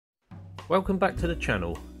Welcome back to the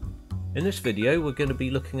channel. In this video we're going to be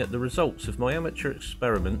looking at the results of my amateur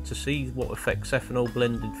experiment to see what effects ethanol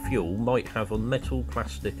blended fuel might have on metal,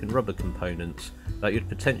 plastic and rubber components that you'd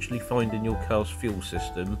potentially find in your car's fuel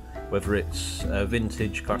system, whether it's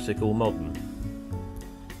vintage, classic or modern.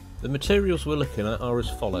 The materials we're looking at are as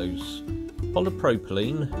follows: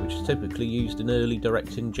 polypropylene, which is typically used in early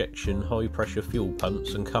direct injection high pressure fuel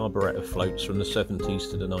pumps and carburettor floats from the 70s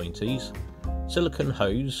to the 90s. Silicone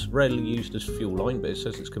hose, rarely used as fuel line but it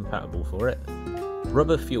says it's compatible for it.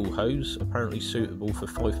 Rubber fuel hose, apparently suitable for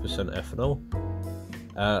 5% ethanol.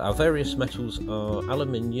 Our various metals are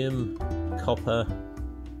aluminium, copper,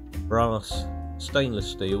 brass, stainless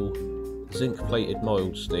steel, zinc plated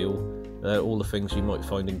mild steel, all the things you might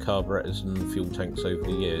find in carburettors and fuel tanks over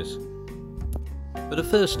the years. For the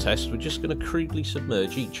first test we're just going to crudely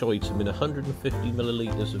submerge each item in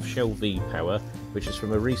 150ml of Shell V-Power, which is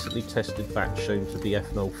from a recently tested batch shown to be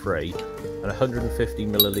ethanol free, and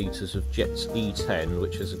 150ml of Jet's E10,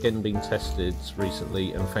 which has again been tested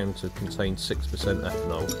recently and found to contain 6%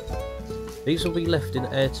 ethanol. These will be left in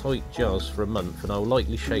airtight jars for a month, and I'll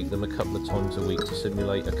likely shake them a couple of times a week to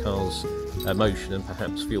simulate a car's motion and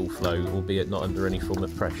perhaps fuel flow, albeit not under any form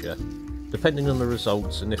of pressure. Depending on the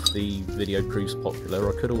results and if the video proves popular,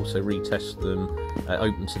 I could also retest them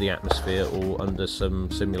open to the atmosphere or under some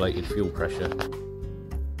simulated fuel pressure.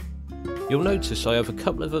 You'll notice I have a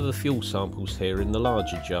couple of other fuel samples here in the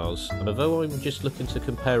larger jars, and although I'm just looking to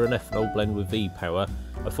compare an ethanol blend with V-Power,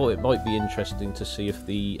 I thought it might be interesting to see if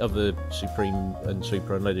the other Supreme and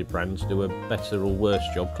Super Unleaded brands do a better or worse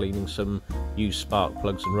job cleaning some used spark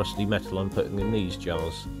plugs and rusty metal I'm putting in these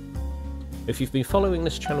jars. If you've been following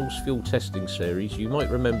this channel's fuel testing series, you might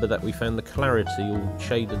remember that we found the clarity or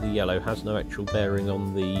shade of the yellow has no actual bearing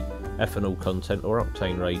on the ethanol content or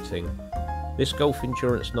octane rating. This Golf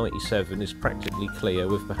Endurance 97 is practically clear,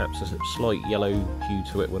 with perhaps a slight yellow hue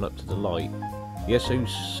to it when up to the light. The SO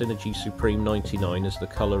Synergy Supreme 99 is the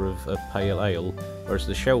colour of a pale ale, whereas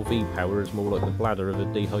the Shell V-Power is more like the bladder of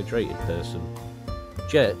a dehydrated person.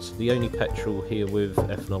 Jet, the only petrol here with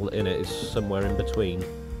ethanol in it, is somewhere in between.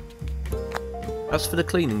 As for the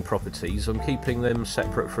cleaning properties, I'm keeping them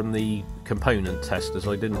separate from the component test, as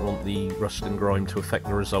I didn't want the rust and grime to affect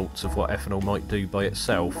the results of what ethanol might do by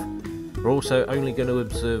itself. We're also only going to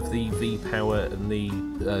observe the V-Power and the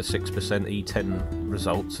 6% E10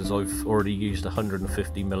 results, as I've already used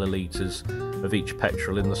 150ml of each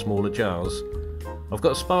petrol in the smaller jars. I've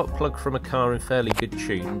got a spark plug from a car in fairly good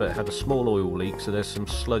tune, but it had a small oil leak, so there's some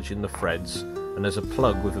sludge in the threads, and there's a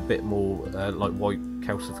plug with a bit more like white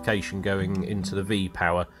calcification going into the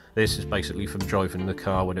V-Power. This is basically from driving the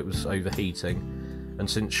car when it was overheating, and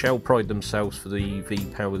since Shell pride themselves for the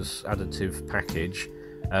V-Power's additive package,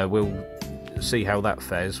 we'll see how that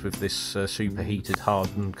fares with this superheated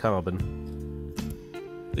hardened carbon.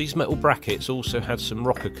 These metal brackets also had some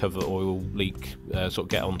rocker cover oil leak sort of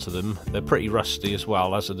get onto them. They're pretty rusty as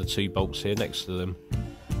well, as are the two bolts here next to them.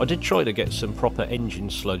 I did try to get some proper engine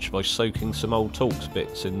sludge by soaking some old Torx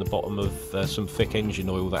bits in the bottom of some thick engine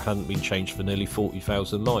oil that hadn't been changed for nearly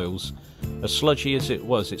 40,000 miles. As sludgy as it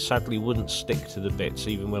was, it sadly wouldn't stick to the bits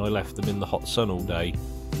even when I left them in the hot sun all day.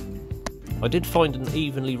 I did find an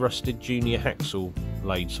evenly rusted junior hacksaw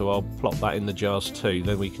blade, so I'll plop that in the jars too,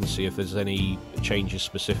 then we can see if there's any changes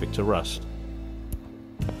specific to rust.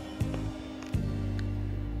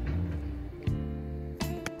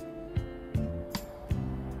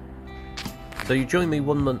 So you join me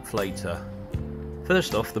 1 month later.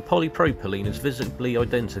 First off, the polypropylene is visibly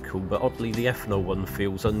identical, but oddly the ethanol one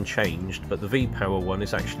feels unchanged, but the V-Power one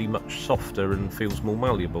is actually much softer and feels more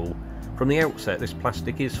malleable. From the outset this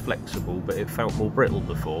plastic is flexible, but it felt more brittle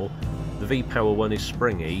before. The V-Power one is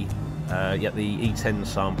springy, yet the E10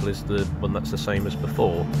 sample is the one that's the same as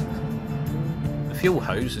before. The fuel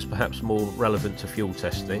hose is perhaps more relevant to fuel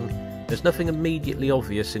testing. There's nothing immediately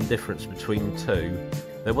obvious in difference between the two.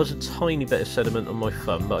 There was a tiny bit of sediment on my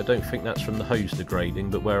thumb, but I don't think that's from the hose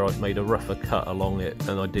degrading, but where I've made a rougher cut along it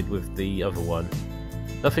than I did with the other one.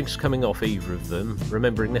 Nothing's coming off either of them,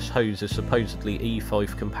 remembering this hose is supposedly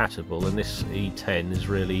E5 compatible and this E10 is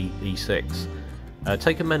really E6.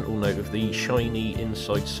 Take a mental note of the shiny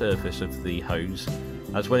inside surface of the hose,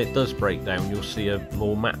 as when it does break down you'll see a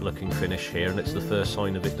more matte looking finish here, and it's the first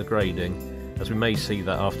sign of it degrading, as we may see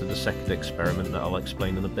that after the second experiment that I'll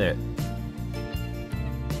explain in a bit.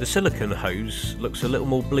 The silicone hose looks a little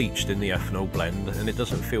more bleached in the ethanol blend, and it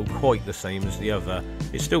doesn't feel quite the same as the other.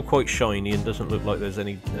 It's still quite shiny and doesn't look like there's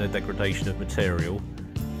any degradation of material.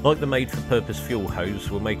 Like the made for purpose fuel hose,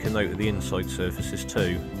 we'll make a note of the inside surfaces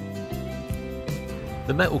too.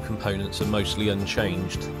 The metal components are mostly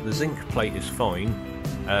unchanged. The zinc plate is fine.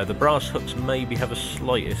 The brass hooks maybe have a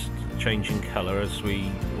slightest change in colour, as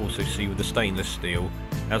we also see with the stainless steel.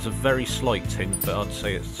 It has a very slight tint, but I'd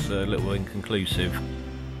say it's a little inconclusive.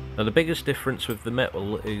 Now the biggest difference with the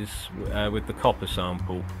metal is with the copper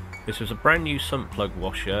sample. This was a brand new sump plug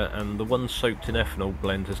washer, and the one soaked in ethanol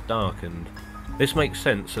blend has darkened. This makes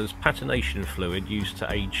sense, as patination fluid used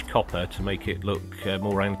to age copper to make it look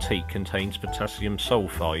more antique contains potassium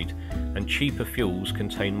sulfide, and cheaper fuels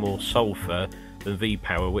contain more sulphur than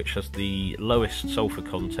V-Power, which has the lowest sulphur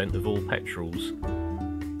content of all petrols.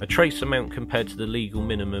 A trace amount compared to the legal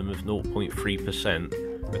minimum of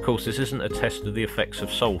 0.3%. Of course, this isn't a test of the effects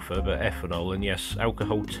of sulphur, but ethanol, and yes,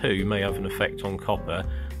 alcohol too may have an effect on copper,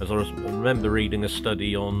 as I remember reading a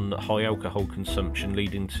study on high alcohol consumption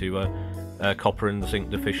leading to copper and zinc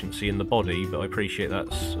deficiency in the body, but I appreciate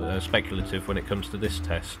that's speculative when it comes to this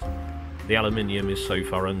test. The aluminium is so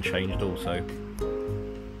far unchanged also.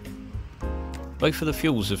 Both of the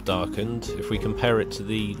fuels have darkened. If we compare it to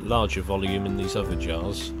the larger volume in these other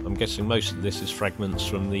jars, I'm guessing most of this is fragments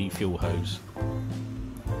from the fuel hose.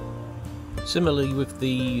 Similarly with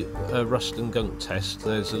the rust and gunk test,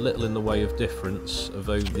 there's a little in the way of difference,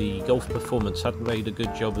 although the Golf Performance had made a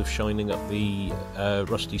good job of shining up the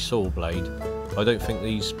rusty saw blade. I don't think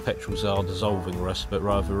these petrols are dissolving rust, but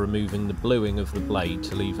rather removing the bluing of the blade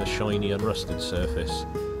to leave a shiny unrusted surface.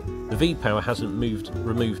 The V-Power hasn't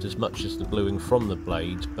removed as much as the bluing from the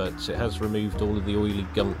blade, but it has removed all of the oily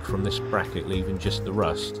gunk from this bracket, leaving just the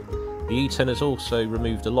rust. The E10 has also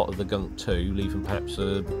removed a lot of the gunk too, leaving perhaps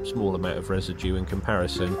a small amount of residue in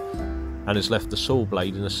comparison, and has left the saw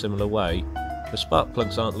blade in a similar way. The spark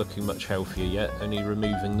plugs aren't looking much healthier yet, only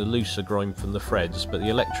removing the looser grime from the threads, but the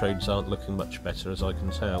electrodes aren't looking much better as I can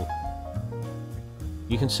tell.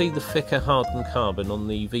 You can see the thicker hardened carbon on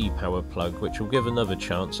the V-Power plug, which will give another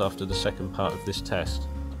chance after the second part of this test.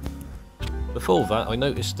 Before that, I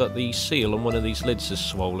noticed that the seal on one of these lids is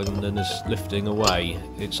swollen and is lifting away.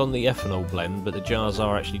 It's on the ethanol blend, but the jars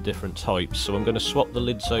are actually different types, so I'm going to swap the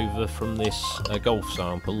lids over from this Golf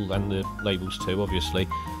sample, and the labels too, obviously.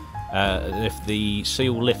 And if the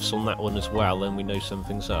seal lifts on that one as well, then we know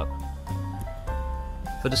something's up.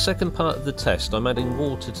 For the second part of the test, I'm adding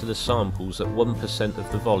water to the samples at 1%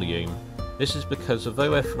 of the volume. This is because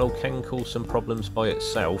although ethanol can cause some problems by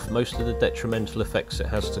itself, most of the detrimental effects it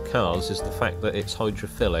has to cars is the fact that it's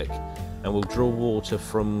hydrophilic and will draw water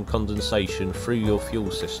from condensation through your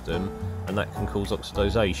fuel system, and that can cause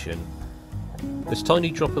oxidization. This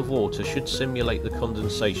tiny drop of water should simulate the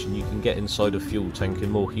condensation you can get inside a fuel tank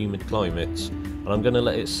in more humid climates, and I'm going to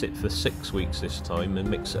let it sit for 6 weeks this time and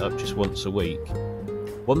mix it up just once a week.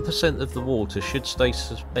 1% of the water should stay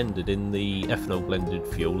suspended in the ethanol blended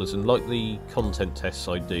fuel, as unlike the content tests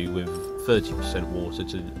I do with 30% water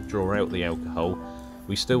to draw out the alcohol,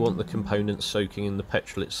 we still want the components soaking in the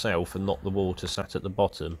petrol itself and not the water sat at the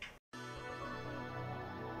bottom.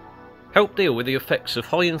 Help deal with the effects of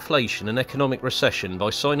high inflation and economic recession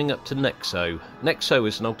by signing up to Nexo. Nexo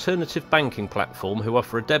is an alternative banking platform who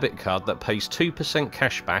offer a debit card that pays 2%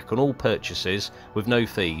 cashback on all purchases with no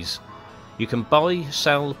fees. You can buy,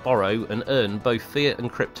 sell, borrow and earn both fiat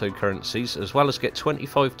and cryptocurrencies, as well as get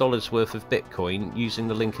 $25 worth of Bitcoin using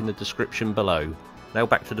the link in the description below. Now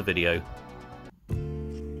back to the video.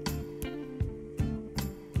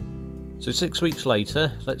 So 6 weeks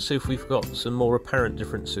later, let's see if we've got some more apparent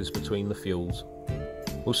differences between the fuels.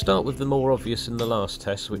 We'll start with the more obvious in the last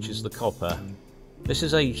test, which is the copper. This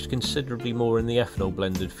has aged considerably more in the ethanol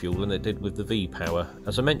blended fuel than it did with the V-Power.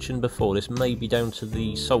 As I mentioned before, this may be down to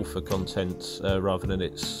the sulphur content rather than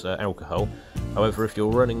its alcohol. However, if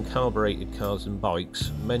you're running carbureted cars and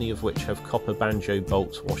bikes, many of which have copper banjo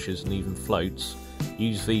bolts, washers and even floats,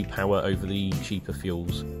 use V-Power over the cheaper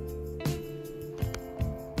fuels.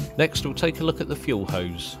 Next, we'll take a look at the fuel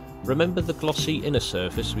hose. Remember the glossy inner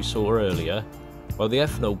surface we saw earlier? Well, the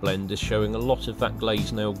ethanol blend is showing a lot of that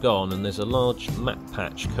glaze now gone, and there's a large matte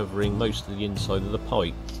patch covering most of the inside of the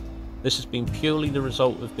pipe. This has been purely the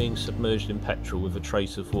result of being submerged in petrol with a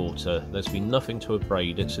trace of water. There's been nothing to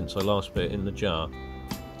abrade it since I last put it in the jar.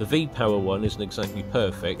 The V-Power one isn't exactly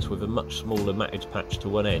perfect, with a much smaller matted patch to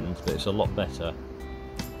one end, but it's a lot better.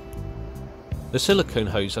 The silicone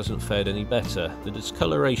hose hasn't fared any better. The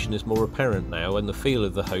discoloration is more apparent now, and the feel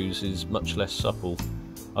of the hose is much less supple.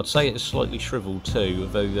 I'd say it is slightly shriveled too,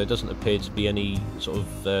 although there doesn't appear to be any sort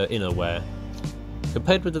of inner wear.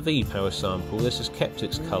 Compared with the V-Power sample, this has kept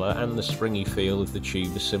its colour, and the springy feel of the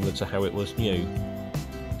tube is similar to how it was new.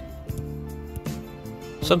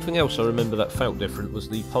 Something else I remember that felt different was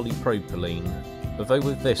the polypropalyne. Although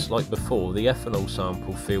with this, like before, the ethanol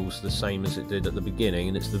sample feels the same as it did at the beginning,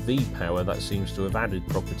 and it's the V-Power that seems to have added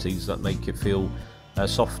properties that make it feel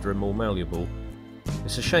softer and more malleable.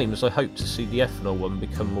 It's a shame, as I hope to see the ethanol one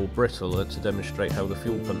become more brittle to demonstrate how the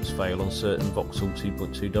fuel pumps fail on certain Vauxhall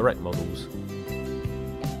 2.2 Direct models.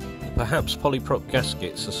 Perhaps polyprop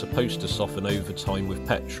gaskets are supposed to soften over time with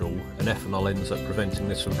petrol, and ethanol ends up preventing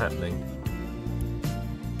this from happening.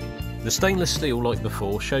 The stainless steel, like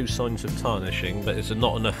before, shows signs of tarnishing, but is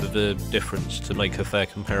not enough of a difference to make a fair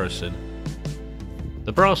comparison.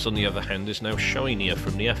 The brass, on the other hand, is now shinier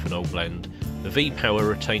from the ethanol blend. The V-Power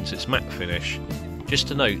retains its matte finish. Just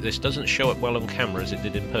to note, this doesn't show up well on camera as it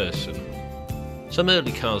did in person. Some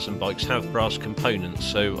early cars and bikes have brass components,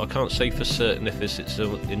 so I can't say for certain if this is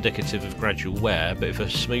indicative of gradual wear, but if a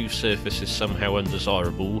smooth surface is somehow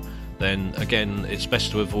undesirable, then again it's best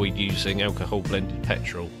to avoid using alcohol blended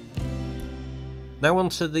petrol. Now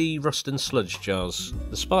onto the rust and sludge jars.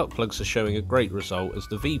 The spark plugs are showing a great result, as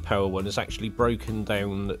the V-Power one has actually broken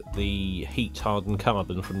down the heat hardened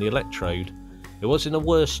carbon from the electrode. It was in a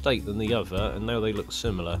worse state than the other, and now they look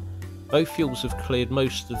similar. Both fuels have cleared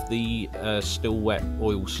most of the still wet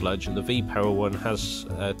oil sludge, and the V-Power one has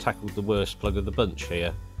tackled the worst plug of the bunch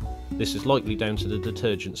here. This is likely down to the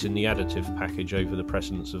detergents in the additive package over the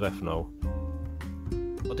presence of ethanol.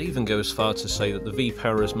 I'd even go as far to say that the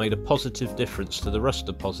V-Power has made a positive difference to the rust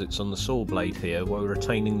deposits on the saw blade here, while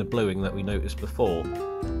retaining the bluing that we noticed before,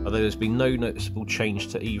 although there's been no noticeable change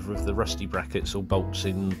to either of the rusty brackets or bolts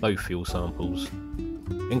in both fuel samples.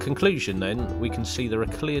 In conclusion then, we can see there are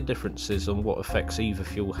clear differences on what effects either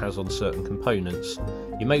fuel has on certain components.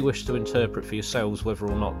 You may wish to interpret for yourselves whether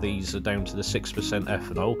or not these are down to the 6%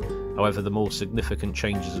 ethanol, however the more significant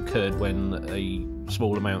changes occurred when a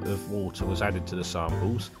small amount of water was added to the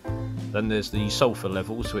samples. Then there's the sulphur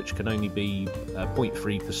levels, which can only be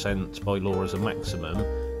 0.3% by law as a maximum,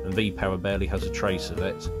 and V-Power barely has a trace of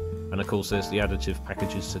it. And of course there's the additive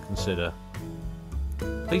packages to consider.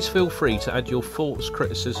 Please feel free to add your thoughts,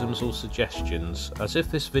 criticisms or suggestions, as if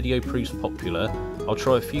this video proves popular, I'll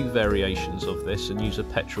try a few variations of this and use a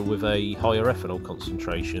petrol with a higher ethanol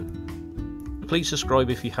concentration. Please subscribe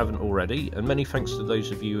if you haven't already, and many thanks to those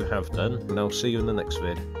of you who have done, and I'll see you in the next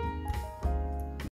vid.